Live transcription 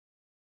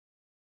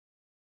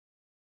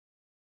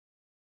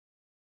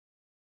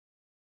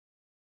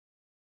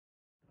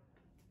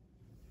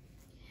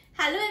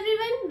Hello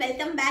everyone,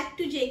 welcome back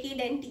to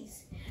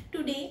jkdent.ease.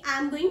 Today I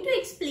am going to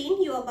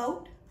explain you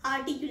about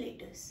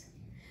articulators.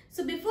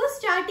 So before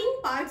starting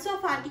parts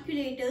of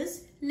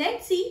articulators,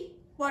 let's see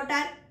what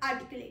are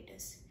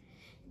articulators.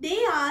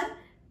 They are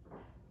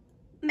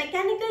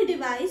mechanical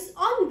device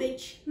on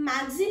which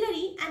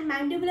maxillary and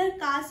mandibular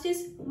cast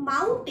is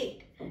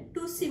mounted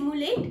to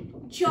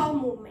simulate jaw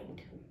movement.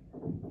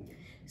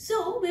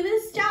 So we will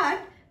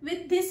start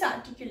with this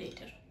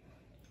articulator.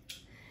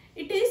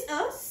 It is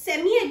a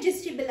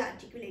semi-adjustable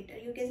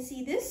articulator. You can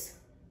see this.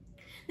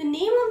 The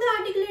name of the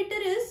articulator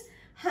is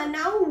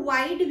Hanau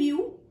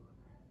wide-vue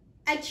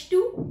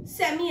H2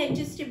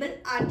 semi-adjustable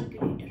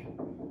articulator.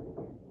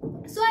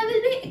 So I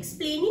will be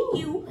explaining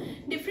you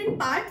different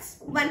parts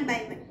one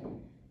by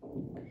one.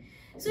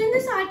 So in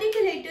this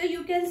articulator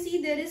you can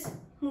see there is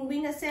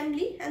moving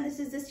assembly and this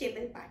is the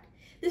stable part.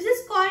 This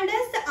is called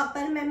as the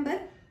upper member.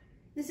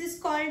 This is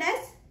called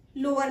as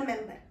lower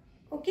member.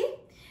 Okay,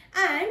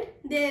 and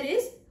there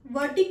is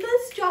vertical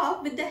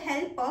stop with the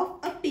help of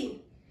a pin.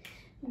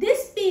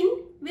 This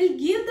pin will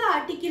give the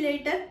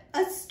articulator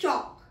a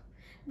stop.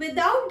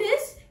 Without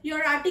this,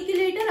 your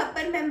articulator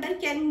upper member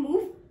can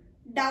move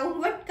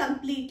downward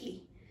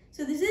completely.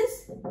 So this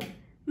is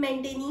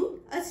maintaining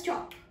a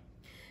stop.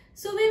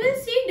 So we will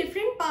see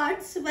different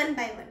parts one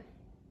by one.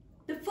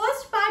 The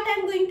first part I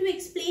am going to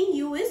explain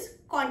you is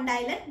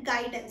condylar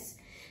guidance.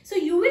 So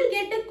you will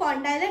get the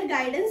condylar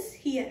guidance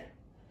here.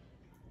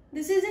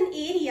 This is an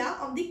area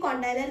of the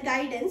condylar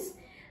guidance.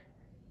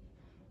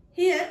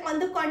 Here on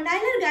the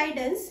condylar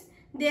guidance,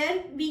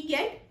 there we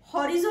get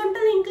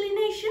horizontal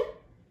inclination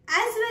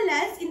as well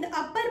as in the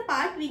upper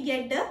part we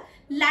get the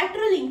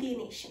lateral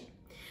inclination.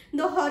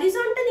 The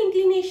horizontal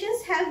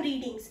inclinations have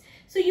readings.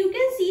 So you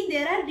can see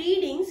there are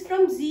readings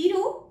from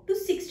 0 to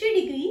 60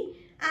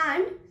 degree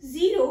and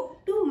 0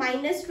 to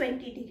minus 20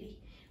 degree.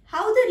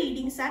 How the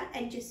readings are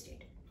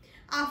adjusted.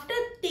 After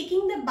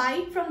taking the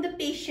bite from the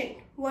patient,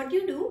 what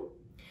you do?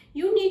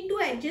 You need to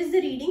adjust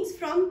the readings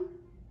from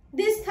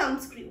this thumb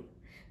screw.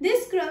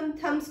 This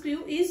thumb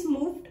screw is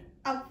moved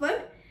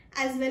upward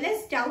as well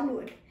as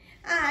downward.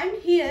 And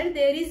here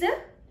there is a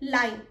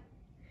line.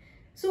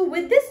 So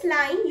with this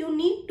line you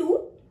need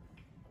to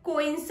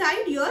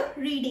coincide your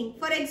reading.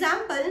 For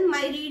example,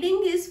 my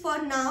reading is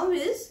for now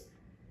is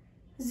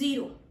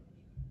 0.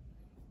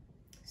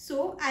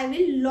 So I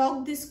will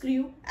lock this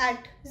screw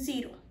at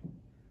 0.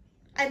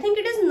 I think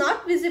it is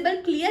not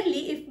visible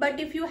clearly, but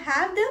if you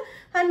have the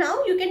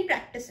Hanau, you can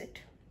practice it.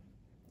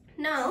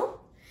 Now,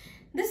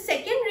 the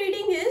second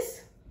reading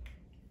is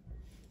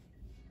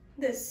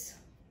this.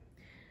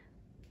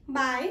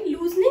 By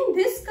loosening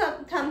this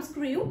thumb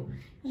screw,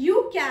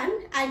 you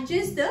can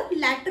adjust the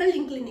lateral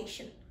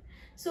inclination.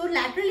 So,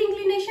 lateral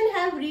inclination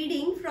have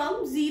reading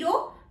from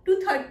 0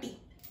 to 30.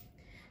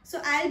 So,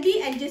 I will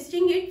be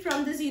adjusting it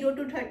from the 0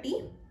 to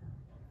 30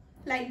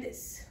 like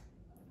this.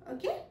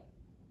 Okay.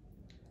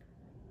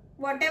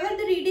 Whatever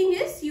the reading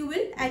is, you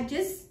will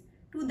adjust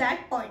to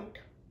that point.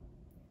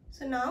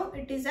 So now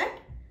it is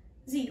at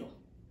 0.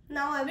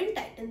 Now I will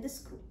tighten the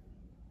screw.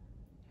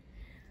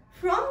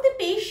 From the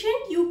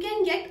patient, you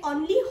can get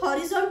only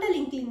horizontal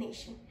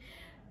inclination.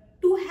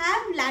 To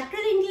have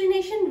lateral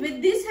inclination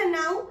with this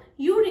Hanau,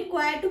 you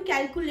require to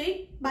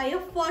calculate by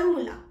a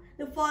formula.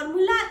 The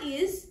formula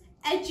is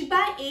h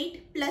by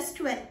 8 plus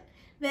 12,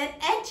 where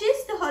h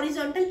is the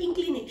horizontal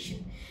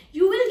inclination.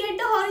 You will get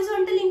the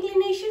horizontal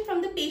inclination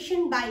from the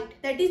patient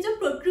bite, that is the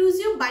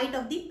protrusive bite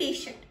of the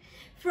patient.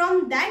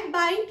 From that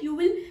bite, you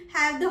will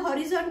have the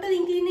horizontal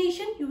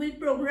inclination, you will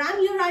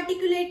program your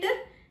articulator,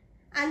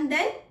 and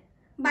then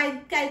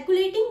by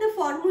calculating the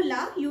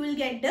formula, you will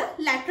get the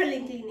lateral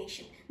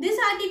inclination. This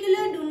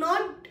articulator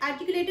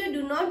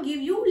do not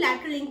give you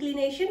lateral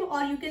inclination,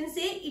 or you can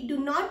say it do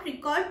not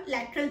record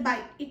lateral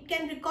bite. It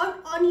can record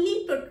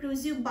only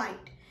protrusive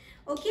bite.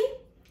 Okay.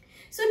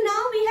 So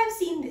now we have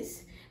seen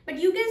this. But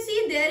you can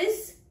see there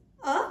is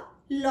a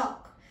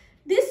lock.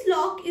 This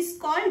lock is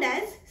called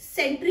as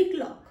centric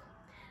lock.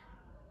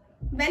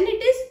 When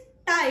it is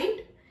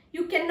tight,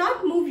 you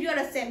cannot move your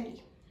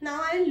assembly.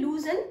 Now I will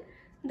loosen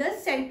the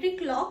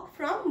centric lock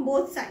from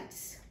both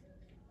sides.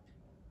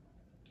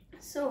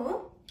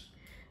 So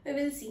we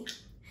will see.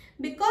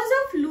 Because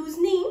of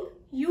loosening,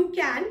 you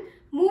can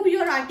move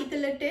your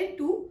articulator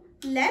to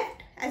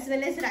left as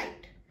well as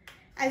right,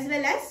 as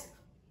well as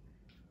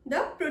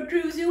the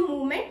protrusive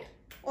movement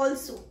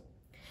also.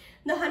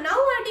 The Hanau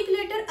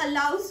articulator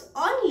allows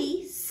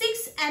only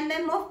 6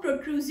 mm of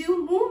protrusive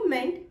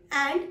movement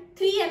and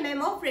 3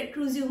 mm of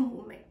retrusive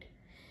movement.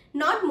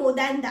 Not more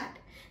than that.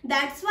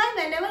 That's why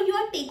whenever you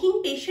are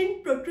taking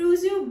patient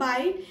protrusive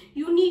bite,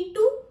 you need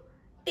to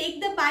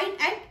take the bite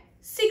at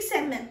 6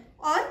 mm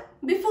or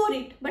before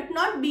it, but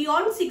not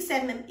beyond 6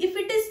 mm. If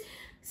it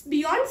is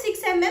beyond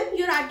 6 mm,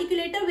 your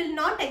articulator will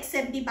not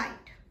accept the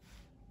bite.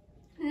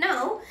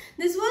 Now,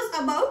 this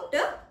was about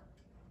the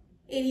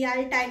area.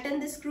 I'll tighten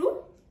the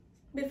screw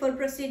before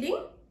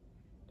proceeding,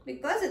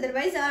 because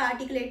otherwise our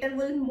articulator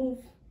will move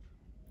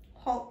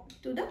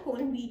to the whole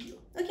video.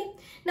 Okay.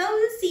 Now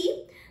we'll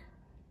see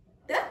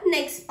the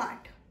next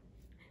part.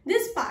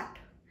 this part.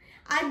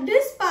 At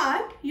this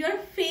part, your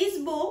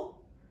facebow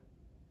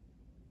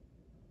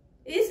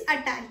is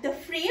attached. The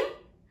frame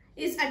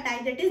is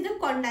attached. That is the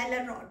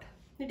condylar rod.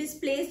 It is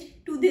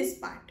placed to this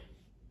part.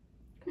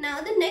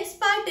 Now the next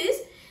part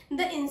is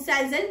the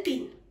incisal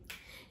pin.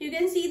 You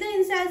can see the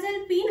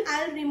incisal pin.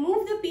 I'll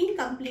remove the pin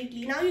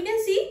completely. Now you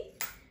can see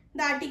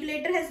the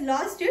articulator has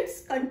lost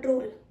its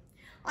control.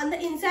 On the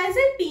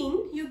incisal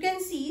pin, you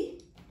can see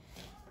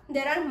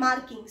there are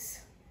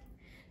markings.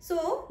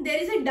 So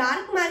there is a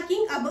dark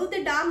marking. Above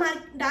the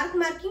dark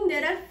marking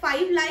there are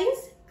 5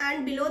 lines,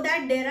 and below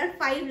that there are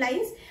 5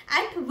 lines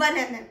at 1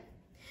 mm.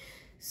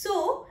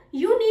 So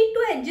you need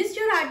to adjust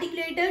your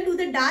articulator to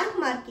the dark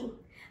marking,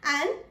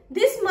 and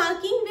this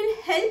marking will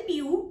help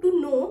you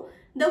to know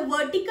the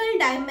vertical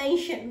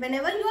dimension.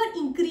 Whenever you are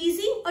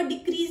increasing or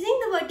decreasing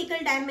the vertical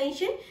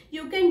dimension,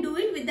 you can do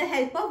it with the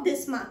help of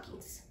these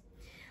markings.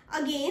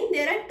 Again,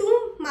 there are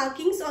 2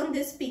 markings on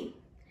this pin.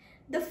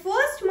 The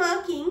first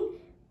marking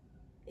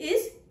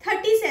is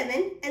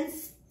 37 and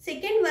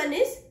second one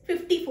is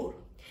 54.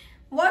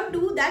 What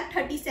do that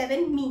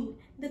 37 mean?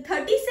 The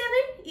 37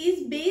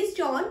 is based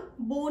on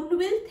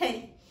Bonneville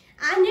theory,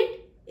 and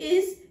it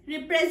is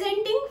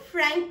representing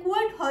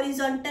Frankfurt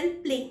horizontal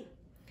plane.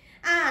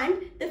 And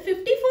the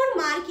 54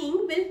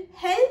 marking will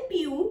help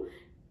you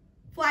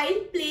while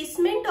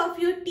placement of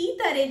your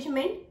teeth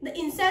arrangement. The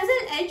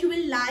incisal edge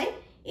will lie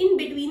in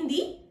between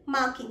the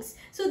markings.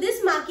 So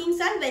these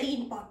markings are very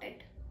important.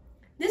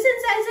 This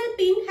incisal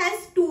pin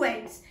has 2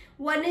 ends.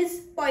 One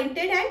is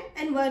pointed end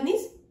and one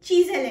is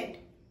chisel end.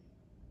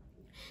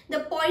 The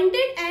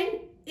pointed end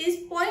is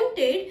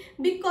pointed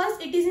because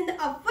it is in the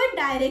upward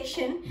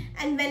direction,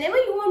 and whenever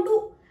you want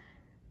to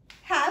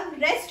have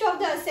rest of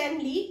the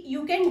assembly,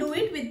 you can do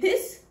it with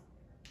this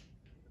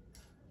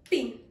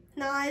pin.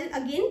 Now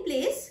I'll again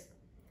place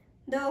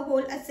the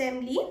whole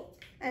assembly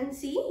and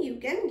see you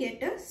can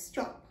get a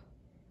stop.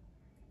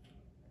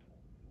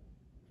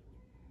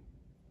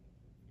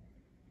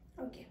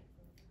 Okay.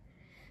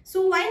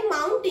 So while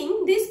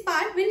mounting, this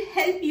part will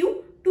help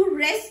you to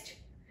rest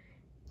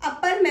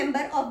upper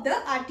member of the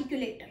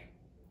articulator.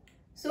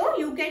 So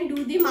you can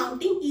do the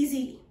mounting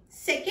easily.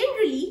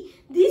 Secondarily,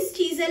 this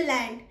chisel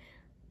end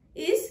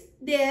is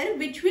there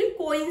which will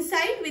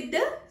coincide with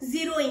the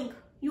zeroing.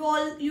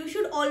 You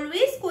should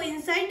always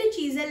coincide the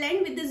chisel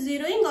end with the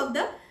zeroing of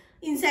the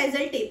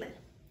incisal table.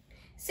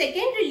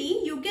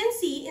 Secondarily, you can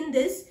see in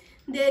this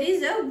there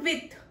is a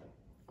width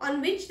on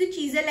which the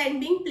chisel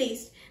end being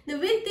placed. The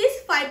width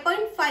is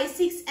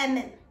 5.56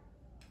 mm.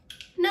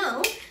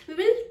 Now we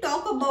will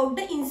talk about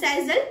the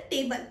incisal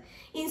table.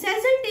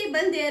 Incisal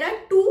table, there are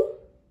 2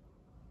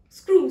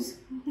 screws.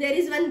 There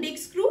is one big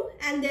screw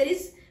and there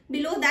is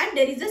below that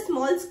there is a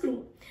small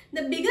screw.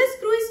 The bigger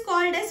screw is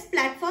called as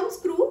platform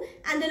screw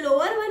and the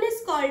lower one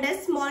is called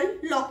as small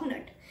lock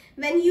nut.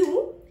 When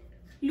you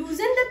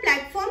loosen the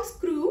platform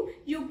screw,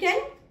 you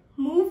can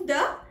move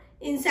the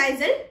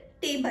incisal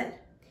table,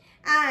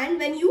 and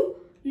when you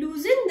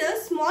loosen the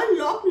small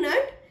lock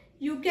nut,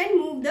 you can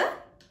move the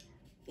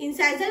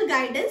incisal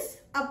guidance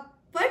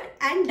upward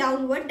and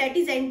downward, that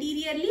is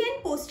anteriorly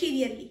and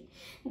posteriorly.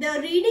 The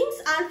readings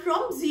are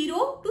from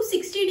 0 to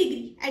 60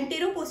 degree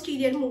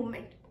antero-posterior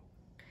movement.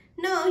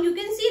 Now you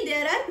can see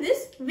there are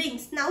these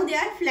wings. Now they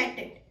are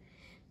flattened.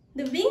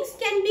 The wings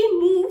can be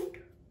moved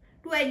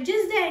to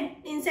adjust the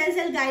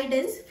incisal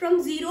guidance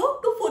from 0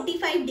 to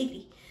 45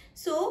 degree.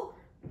 So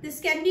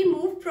this can be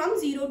moved from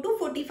 0 to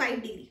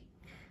 45 degree.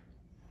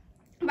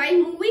 While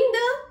moving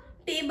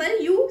the table,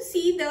 you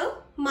see the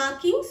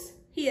markings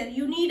here.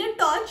 You need a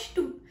torch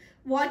to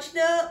watch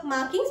the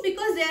markings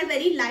because they are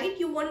very light.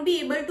 You won't be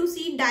able to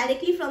see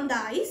directly from the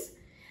eyes.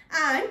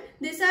 And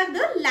these are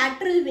the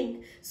lateral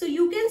wing. So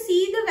you can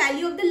see the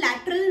value of the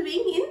lateral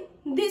wing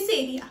in this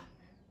area.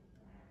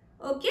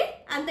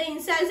 Okay. And the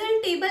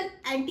incisal table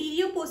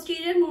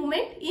anterior-posterior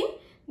movement in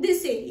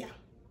this area.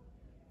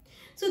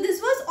 So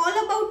this was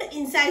all about the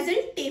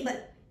incisal table.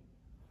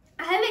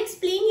 I have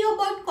explained you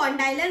about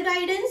condylar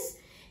guidance,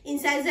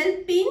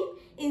 incisal pin,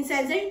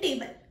 incisal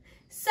table.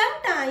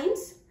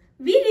 Sometimes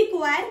we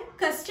require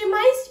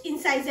customized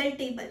incisal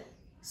table.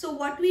 So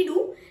what we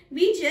do,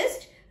 we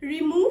just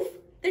remove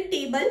the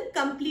table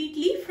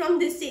completely from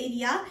this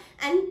area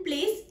and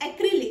place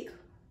acrylic.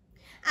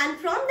 And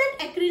from that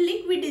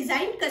acrylic, we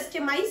design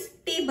customized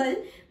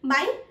table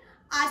by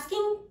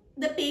asking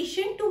the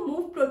patient to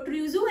move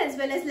protrusive as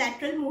well as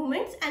lateral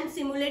movements and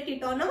simulate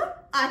it on our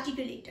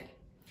articulator.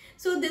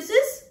 So this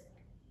is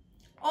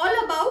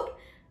all about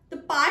the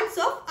parts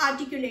of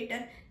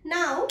articulator.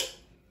 Now,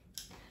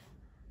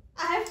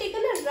 I have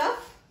taken a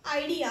rough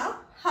idea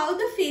how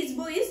the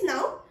facebow is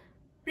now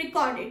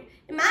recorded.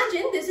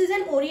 Imagine this is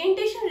an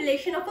orientation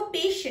relation of a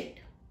patient.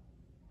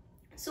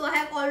 So I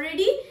have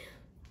already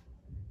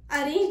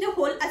arranged the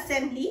whole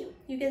assembly.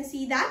 You can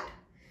see that.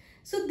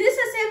 So this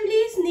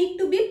assemblies need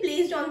to be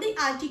placed on the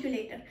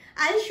articulator.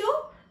 I'll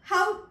show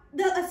how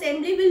the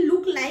assembly will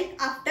look like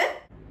after.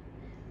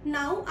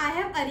 Now I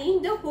have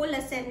arranged the whole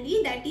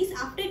assembly, that is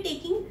after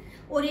taking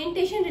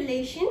orientation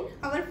relation,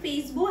 our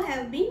facebow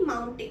have been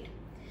mounted.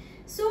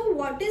 So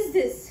what is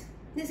this?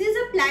 This is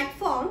a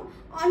platform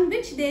on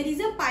which there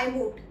is a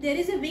pivot. There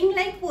is a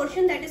wing-like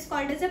portion that is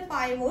called as a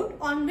pivot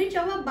on which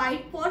our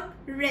bite fork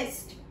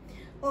rests.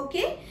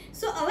 Okay,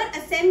 so our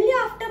assembly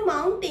after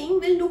mounting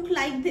will look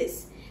like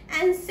this.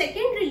 And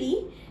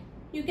secondarily,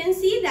 you can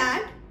see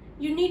that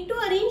you need to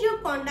arrange your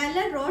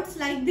condylar rods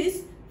like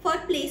this for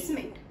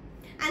placement.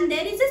 And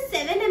there is a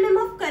 7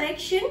 mm of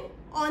correction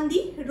on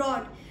the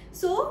rod.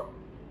 So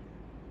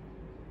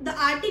the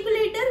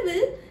articulator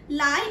will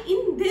lie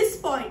in this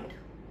point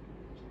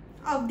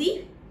of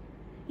the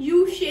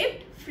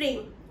U-shaped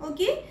frame.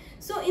 Okay,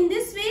 so in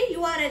this way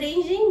you are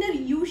arranging the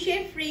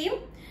U-shaped frame.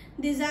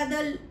 These are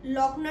the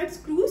lock nut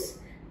screws,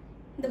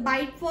 the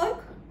bite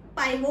fork,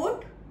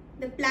 pivot,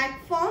 the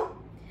platform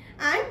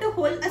and the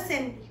whole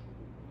assembly.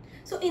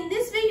 So in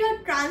this way you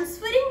are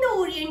transferring the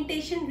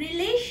orientation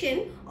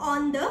relation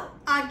on the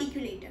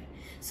articulator.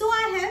 So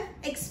I have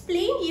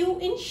explained you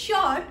in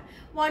short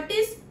what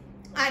is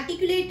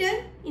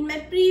articulator. In my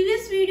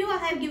previous video I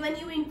have given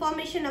you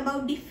information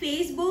about the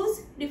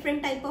facebows,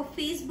 different type of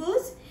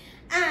facebows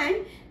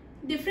and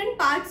different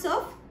parts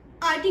of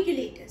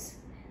articulators.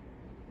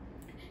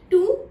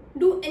 To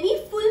do any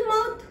full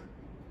mouth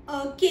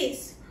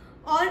case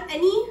or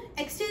any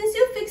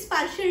extensive fixed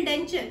partial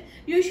denture,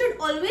 you should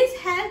always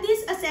have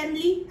this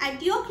assembly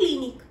at your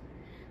clinic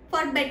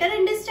for better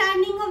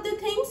understanding of the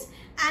things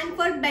and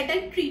for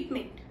better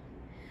treatment.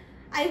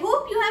 I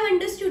hope you have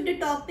understood the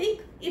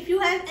topic. If you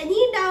have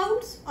any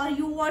doubts or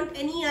you want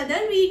any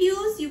other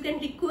videos, you can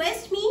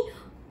request me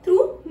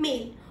through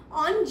mail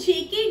on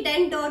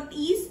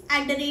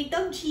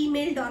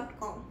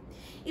jkdent.ease@gmail.com.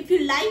 If you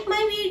like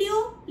my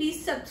video, please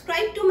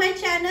subscribe to my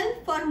channel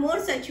for more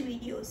such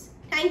videos.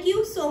 Thank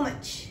you so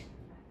much.